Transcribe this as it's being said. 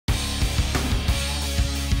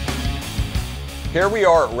Here we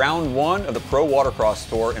are at round one of the Pro Watercross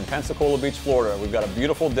Tour in Pensacola Beach, Florida. We've got a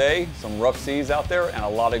beautiful day, some rough seas out there, and a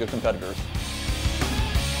lot of good competitors.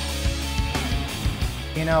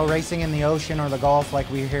 You know, racing in the ocean or the Gulf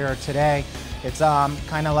like we hear today, it's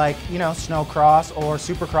kind of like, you know, snowcross or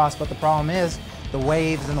supercross, but the problem is the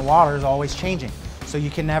waves and the water is always changing. So you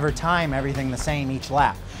can never time everything the same each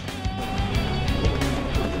lap.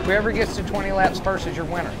 Whoever gets to 20 laps first is your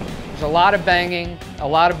winner. There's a lot of banging, a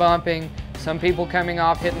lot of bumping, some people coming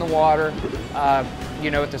off, hitting the water. You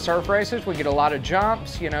know, at the surf races, we get a lot of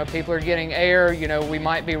jumps. You know, people are getting air. You know, we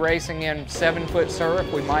might be racing in 7-foot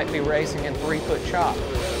surf. We might be racing in 3-foot chop.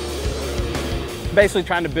 Basically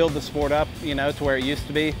trying to build the sport up, you know, to where it used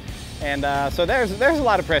to be. And so there's a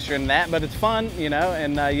lot of pressure in that, but it's fun, you know,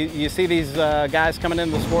 and you see these guys coming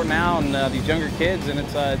into the sport now and these younger kids, and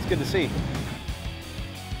it's good to see.